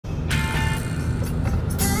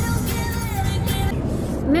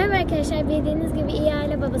Arkadaşlar bildiğiniz gibi İyi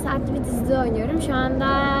Aile Babası adlı bir dizide oynuyorum. Şu anda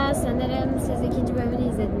sanırım siz 2. bölümünü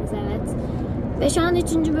izlediniz, evet. Ve şu an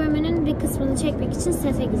 3. bölümünün bir kısmını çekmek için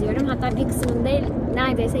sete gidiyorum. Hatta bir kısmını değil,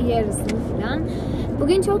 neredeyse yarısını falan.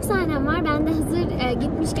 Bugün çok sahnem var. Ben de hazır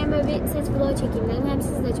gitmişken böyle bir set vlog çekeyim dedim. Hem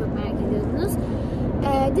siz de çok merak ediyordunuz.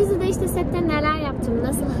 Dizide işte sette neler yaptığımı,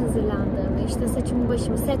 nasıl hazırlandığımı, işte saçımı,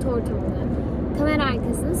 başımı, set ortamını, kamera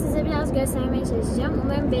arkasını size biraz göstermeye çalışacağım.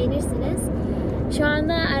 Umarım beğenirsiniz. Şu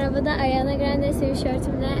anda arabada Ariana Grande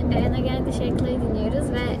tişörtümle Ariana Grande şarkıları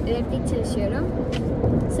dinliyoruz ve replik çalışıyorum.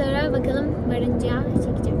 Sonra bakalım varınca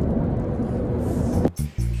çekeceğim.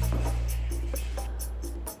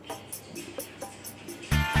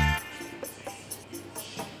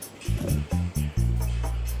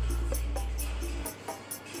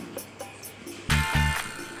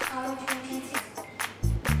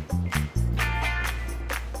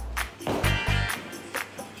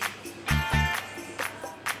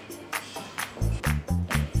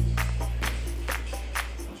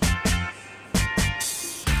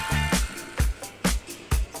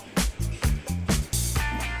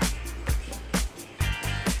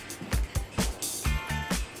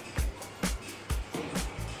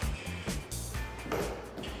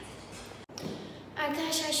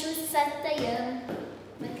 Arkadaşlar şimdi setteyim.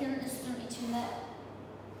 Bakın üstüm içimde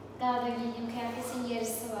daha da giydiğim kıyafetin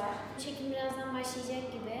yarısı var. Çekim birazdan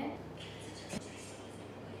başlayacak gibi.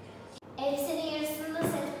 Elbisenin yarısında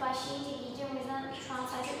set başlayınca giyeceğim. O yüzden şu an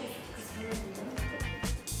sadece üst kısmını giydim.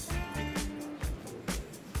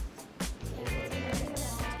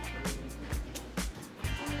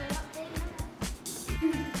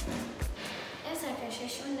 Evet arkadaşlar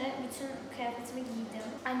şimdi bütün kıyafetimi giydim.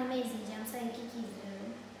 Anneme izleyeceğim. Sanki izliyorum.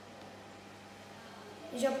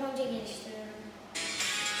 Japonca geliştiriyorum.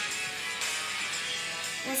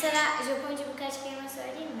 Mesela Japonca birkaç kelime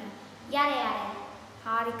söyleyeyim mi? Yare yare.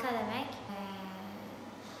 Harika demek.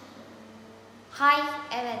 Hay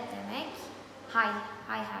evet demek. Hay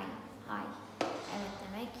hay evet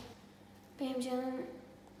demek. Benim canım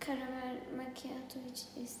karamel macchiato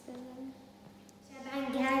istedim.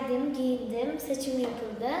 Ben geldim, giyindim, saçım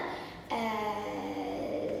yapıldı.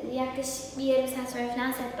 Yaklaşık bir yarım saat sonra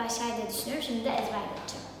falan set başlar diye düşünüyorum. Şimdi de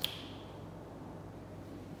ezberleyeceğim.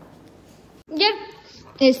 Gel.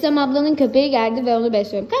 Estem ablanın köpeği geldi ve onu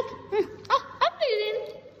besliyorum. Kalk. Aferin.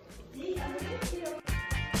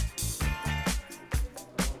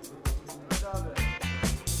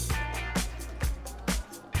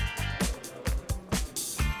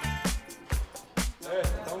 Evet,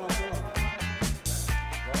 tamam.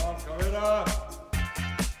 Tamam, kamera.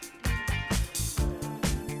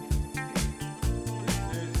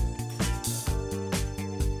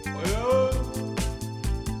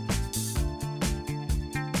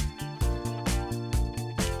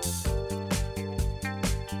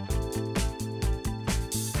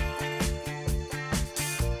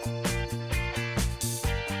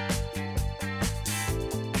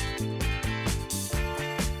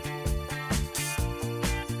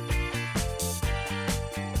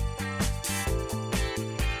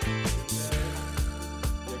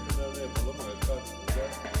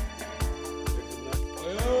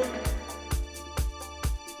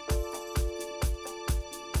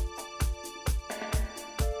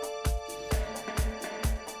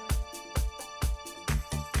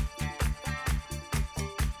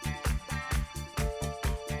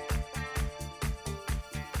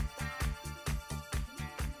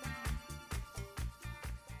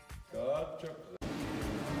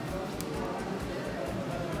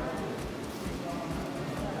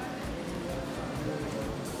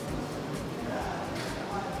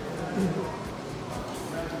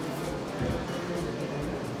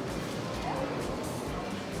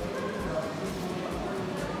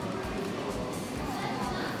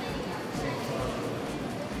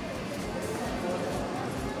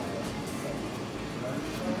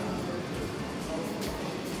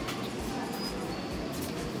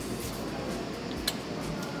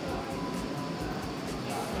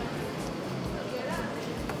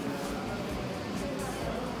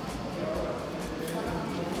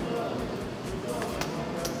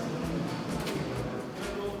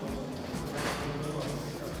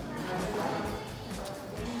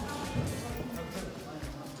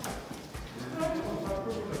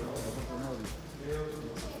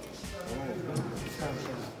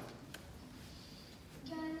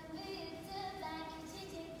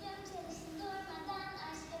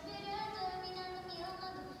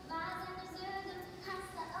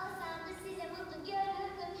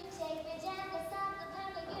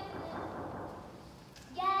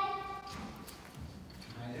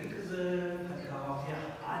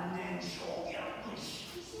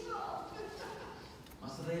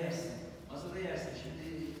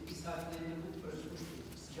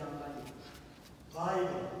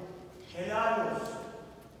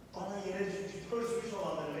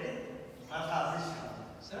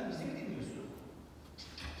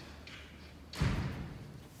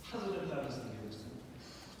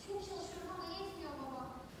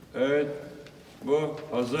 Evet. Bu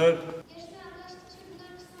hazır.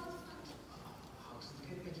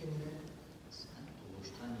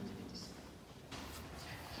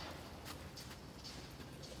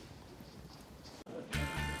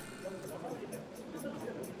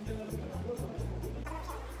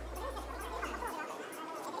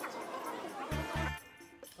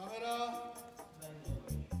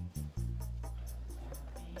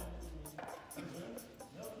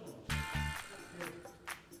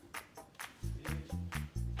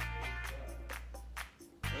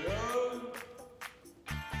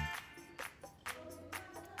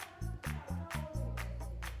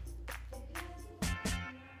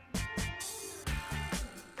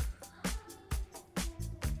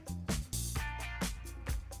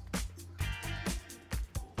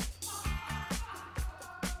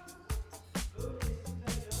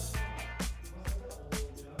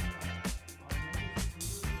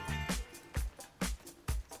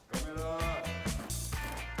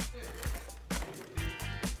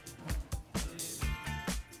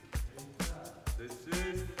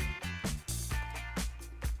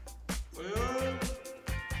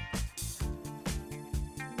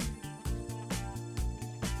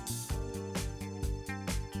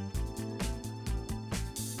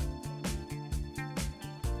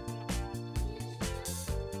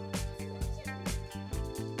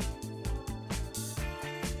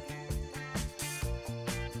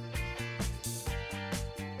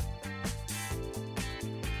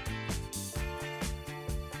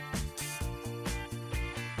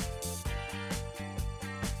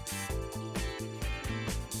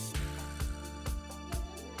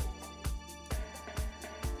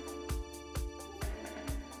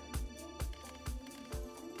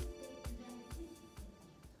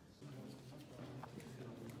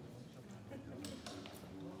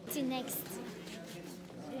 Next.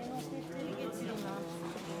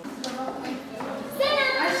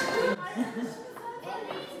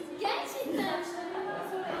 Gerçekten.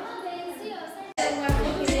 Bana benziyor.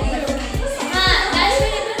 Ha, ben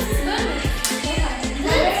şöyle yapıyorum, siz böyle mi?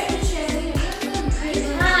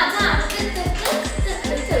 Ha, tamam. Tık tık tık tık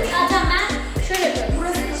tık tık. Ha, tamam, ben şöyle yapıyorum.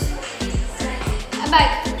 Burası için. Bak.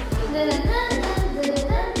 Böyle.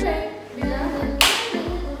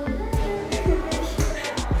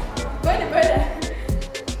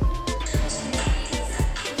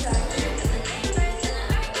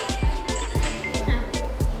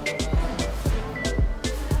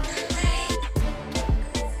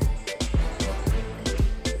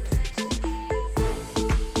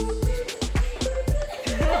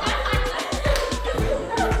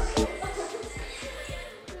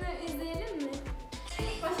 İzleyelim mi?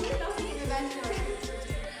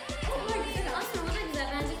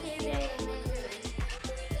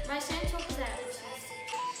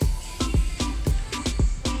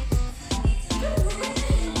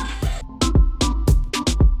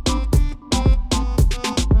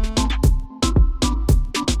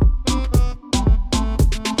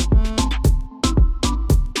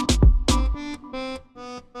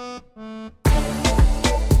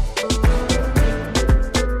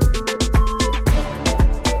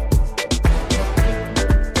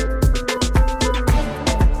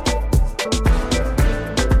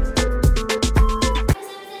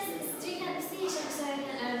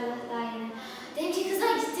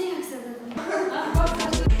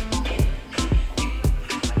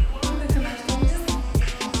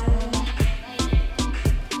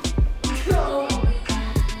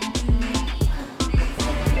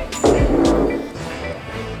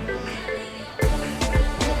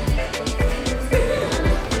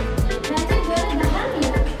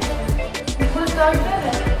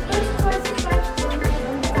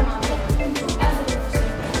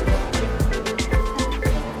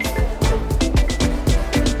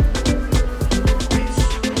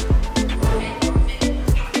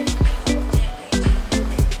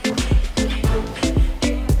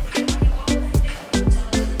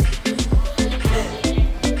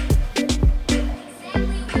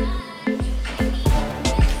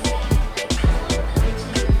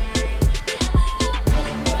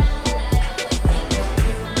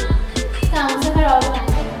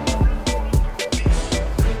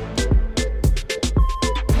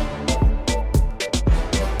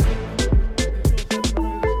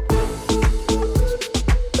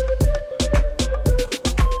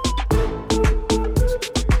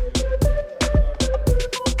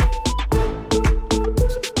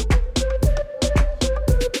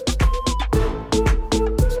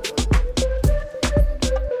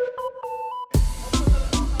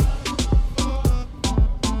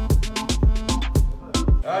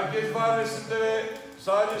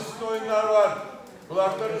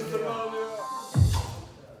 Dudakları ısırma alıyor.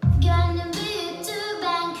 Gönlüm büyüktü,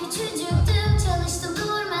 ben küçücüktüm. Çalıştım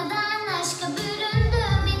durmadan, aşka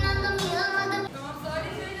büründüm. İnandım, yılmadım. Tamam,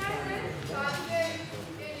 sadece söylerse sadece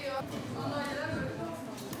geliyor. Onlarla böyle.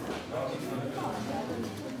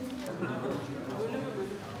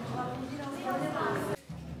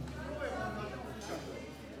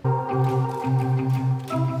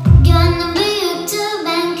 Gönlüm büyüktü,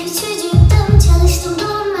 ben küçücüktüm. Çalıştım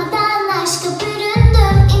durmadan, aşka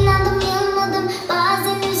büründüm. İnandım, yılmadım,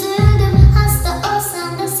 bazen üzüldüm. Hasta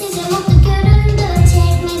olsam da size mutlu göründü.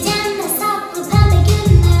 Çekmecemde saklı pembe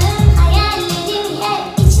günlüm. Hayallerimi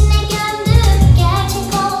hep içine gömdüm. Gerçek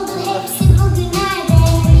oldu hepsi bugünlerde.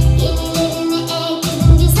 Yenilerini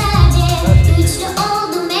ekledim güzelce. Güçlü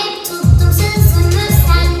oldum, hep tuttum sözümü.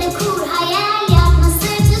 Sen de kur hayal yapma,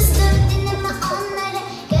 sırt üstü. Dinleme onları,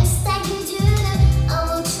 göster gücünü.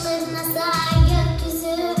 Avuçlarına sar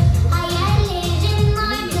gökyüzü. Hayallerim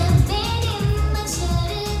vardı benim,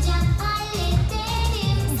 başaracağım,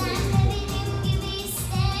 hallederim. Sen de benim gibi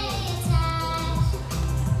iste yeter.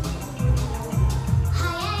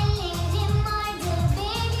 Hayallerim vardı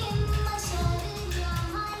benim, başaracağım,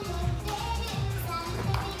 hallederim. Sen de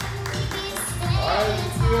benim gibi iste Hayır, yeter.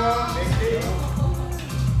 bitiyor. Bekleyin.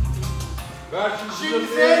 Ver şimdi Şimdi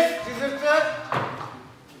cızırtıyı. ses, cızırtı.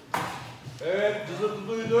 Evet, cızırtı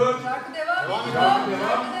duyduk. Şarkı devam ediyor. Şarkı devam.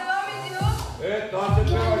 Şarkı devam ediyor. Evet, dans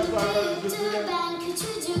etmeye başladı arkadaşlar Gönlüm büyüktü, cızırtıyla. ben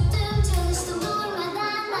küçücüktüm. Çalıştım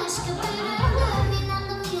durmadan, aşka büründüm.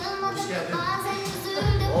 İnandım, yılmadım, bazen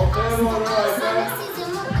üzüldüm. Ortaya doğru Hasta Ayfer. olsam da sizi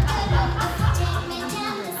mutlu göründüm.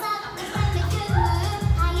 Çekmecemde saklı pembe günlüm.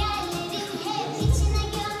 Hayallerimi hep içine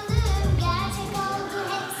gömdüm. Gerçek oldu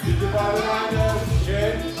hepsi İtibaren aynı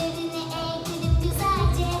şey. bugünlerini ekledim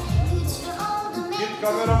güzelce. Güçlü oldum hep Git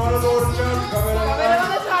kameramana doğru gel. Kameramana.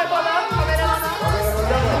 Kameramana çarpalım. Kameramana.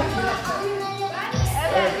 Kameramana bak.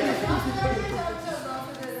 Evet.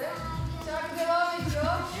 Şarkı devam ediyor.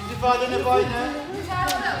 Yüz ifaden hep aynı.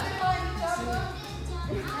 Çarpalım. Aynı çarpalım.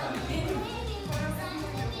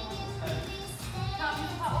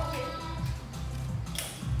 Tamam, okey.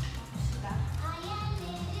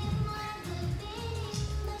 Hayallerim vardı benim,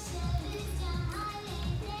 başaracağım,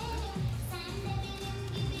 hallederim. Sen de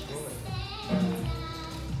benim gibi iste yeter.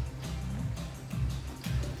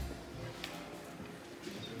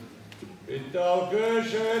 Bitti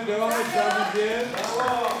alkış. Evet, devam et sen bizi.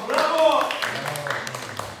 Bravo.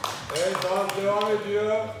 Evet, dans devam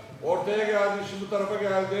ediyor. Ortaya geldin, şimdi bu tarafa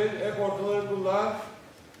geldin. Hep ortaları kullan.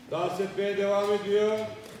 Dans etmeye devam ediyor.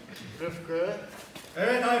 Rıfkı.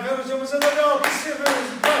 Evet, Ayfer hocamıza da bir alkış yapıyoruz.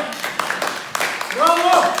 Lütfen.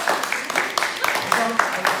 Bravo.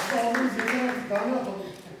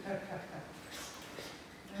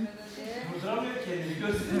 Durduramıyor kendini,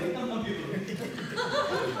 gözünü anlamıyor.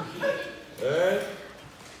 Evet.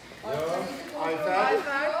 Devam. Ayfer.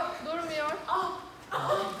 Ayfer durmuyor.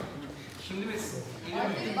 Şimdi biz yine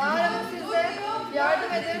mi? Bağıralım size.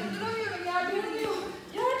 Yardım edin. Durduramıyorum. Yardım ediyorum.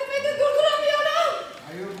 Yardım edin. Durduramıyorum.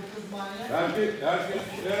 Herkes.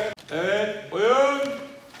 Evet, oyun.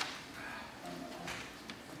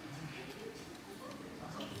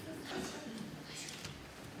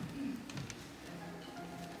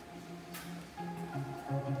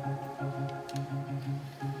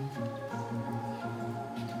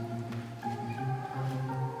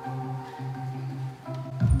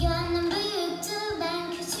 Gönlüm büyüktü,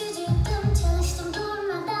 ben küçücüktüm. Çalıştım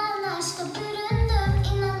durmadan, aşka büründüm.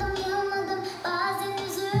 İnandım, yılmadım, bazen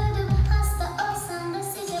üzüldüm. Hasta olsam da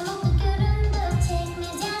size mutlu göründüm.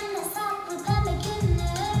 Çekmecemde saklı pembe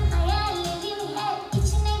günlüm. Hayallerimi hep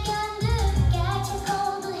içine gömdüm. Gerçek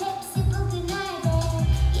oldu hepsi bugünlerde.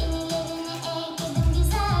 Yenilerini ekledim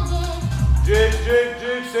güzelce.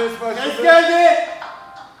 Cik, ses başladı. Ses geldi.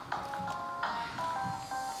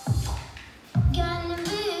 Gönlüm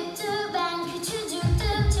büyüktü, ben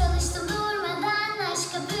küçücüktüm. Çalıştım durmadan,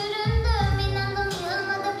 aşka büründüm. İnandım,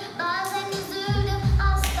 yılmadım, bazen üzüldüm.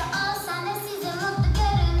 Hasta olsam da size mutlu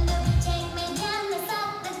göründüm. Çekmecemde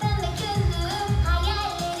saklı pembe günlüm.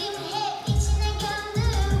 Hayallerimi hep içine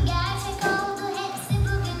gömdüm. Gerçek oldu hepsi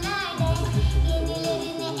bugünlerde.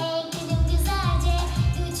 Yenilerini ekledim güzelce.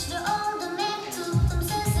 Güçlü oldum, hep tuttum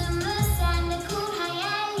sözümü. Sen de kur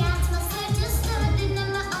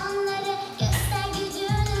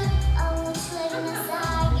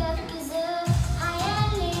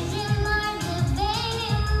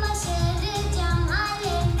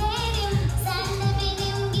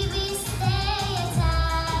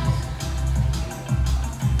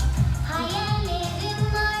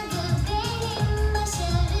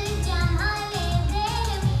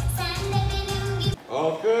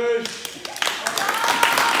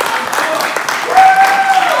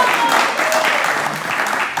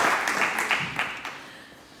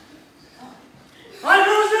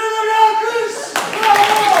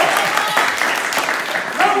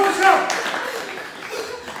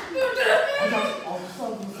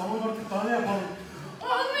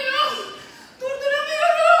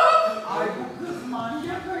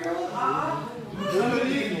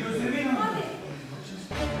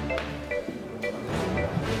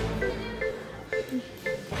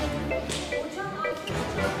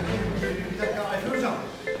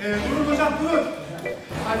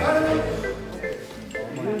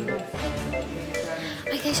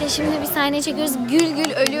Arkadaşlar şimdi bir sahne çekiyoruz. Gül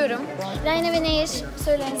gül ölüyorum. Rayna ve Nehir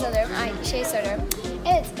sorularınızı alıyorum. Soruyorum.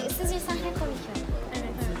 Evet, sizce sahne komik mi?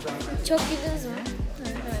 Evet. Çok güldünüz mü?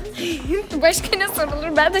 Evet. Başka ne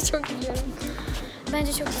sorulur? Ben de çok gülüyorum.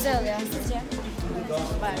 Bence çok güzel oluyor. Sizce?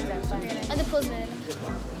 Bence. Hadi poz verelim.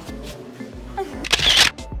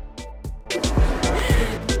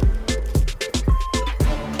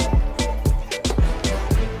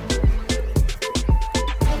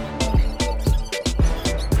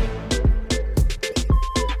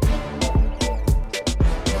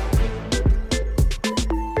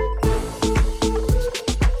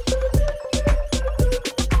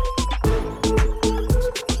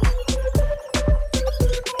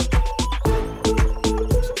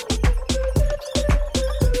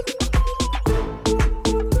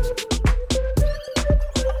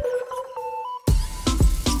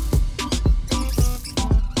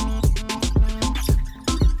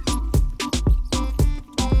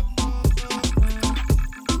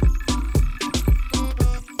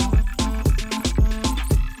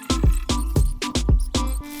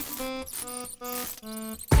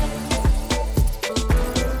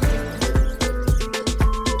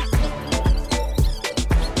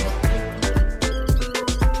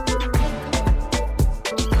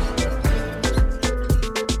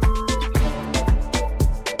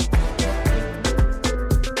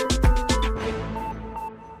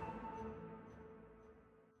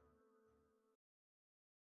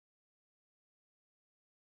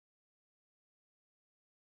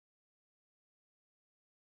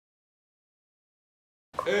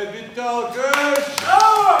 Evet, bitti alkış.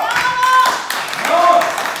 Bravo! Bravo!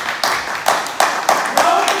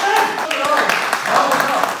 Bravo!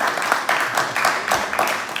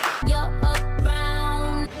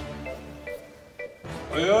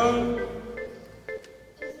 Ayağım.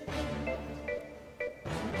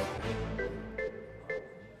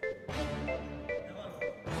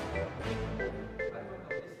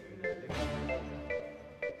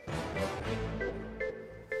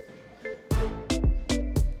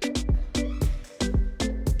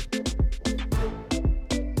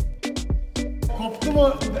 Koptu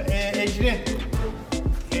mu Ecrin?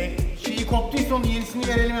 Şeyi koptuysa onun yenisini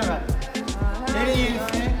verelim hemen. Verin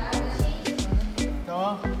yenisini.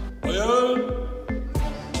 Tamam. Ayağım.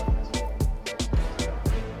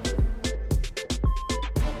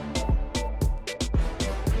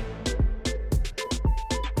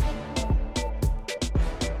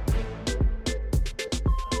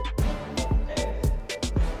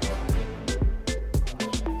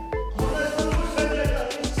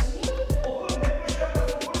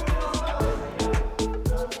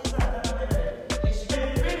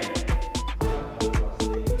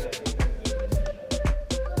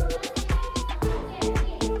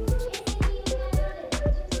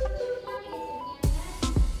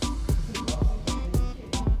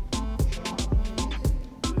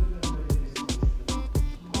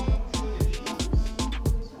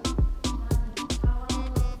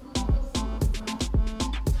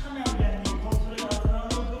 Hemen kendimi kontrol altına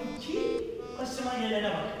aldım ki başıma gelene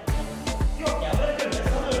bak. Yok ya